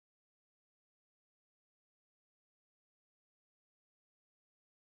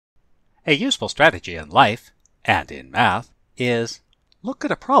A useful strategy in life, and in math, is look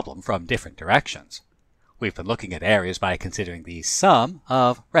at a problem from different directions. We've been looking at areas by considering the sum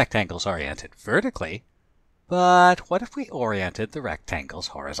of rectangles oriented vertically, but what if we oriented the rectangles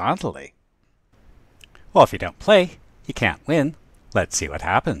horizontally? Well, if you don't play, you can't win. Let's see what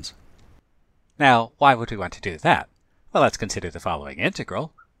happens. Now, why would we want to do that? Well, let's consider the following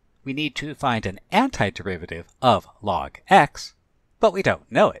integral. We need to find an antiderivative of log x, but we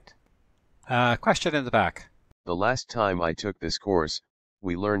don't know it. Question in the back. The last time I took this course,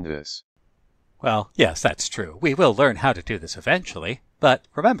 we learned this. Well, yes, that's true. We will learn how to do this eventually, but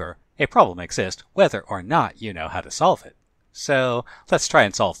remember, a problem exists whether or not you know how to solve it. So let's try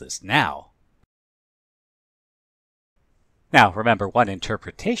and solve this now. Now, remember, one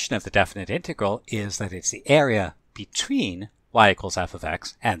interpretation of the definite integral is that it's the area between y equals f of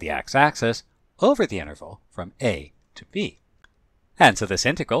x and the x-axis over the interval from a to b. And so this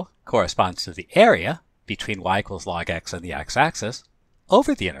integral corresponds to the area between y equals log x and the x-axis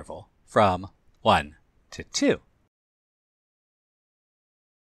over the interval from 1 to 2.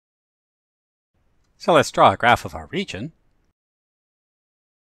 So let's draw a graph of our region.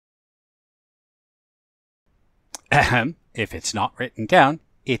 If it's not written down,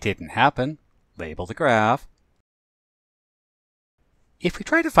 it didn't happen. Label the graph. If we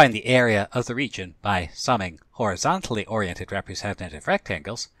try to find the area of the region by summing horizontally oriented representative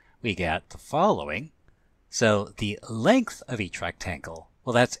rectangles, we get the following. So the length of each rectangle,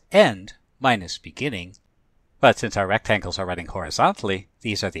 well, that's end minus beginning. But since our rectangles are running horizontally,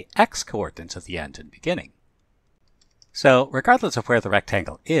 these are the x-coordinates of the end and beginning. So regardless of where the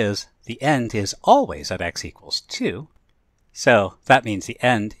rectangle is, the end is always at x equals 2. So that means the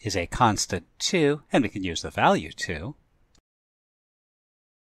end is a constant 2, and we can use the value 2.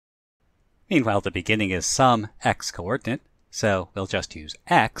 Meanwhile, the beginning is some x-coordinate, so we'll just use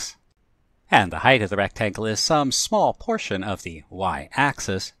x. And the height of the rectangle is some small portion of the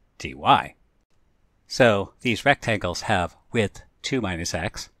y-axis, dy. So these rectangles have width 2 minus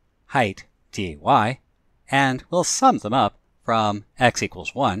x, height dy, and we'll sum them up from x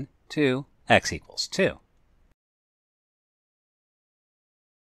equals 1 to x equals 2.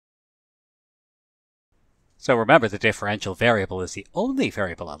 So remember, the differential variable is the only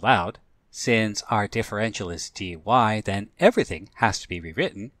variable allowed. Since our differential is dy, then everything has to be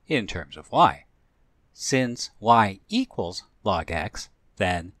rewritten in terms of y. Since y equals log x,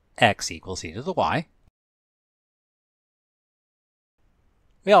 then x equals e to the y.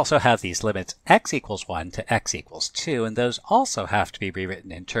 We also have these limits x equals 1 to x equals 2, and those also have to be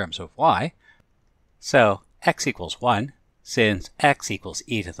rewritten in terms of y. So x equals 1, since x equals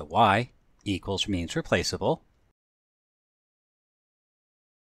e to the y, equals means replaceable.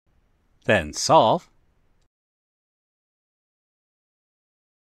 Then solve.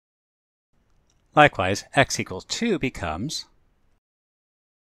 Likewise, x equals 2 becomes,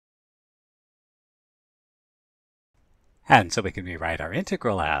 and so we can rewrite our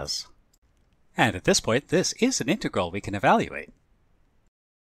integral as, and at this point, this is an integral we can evaluate.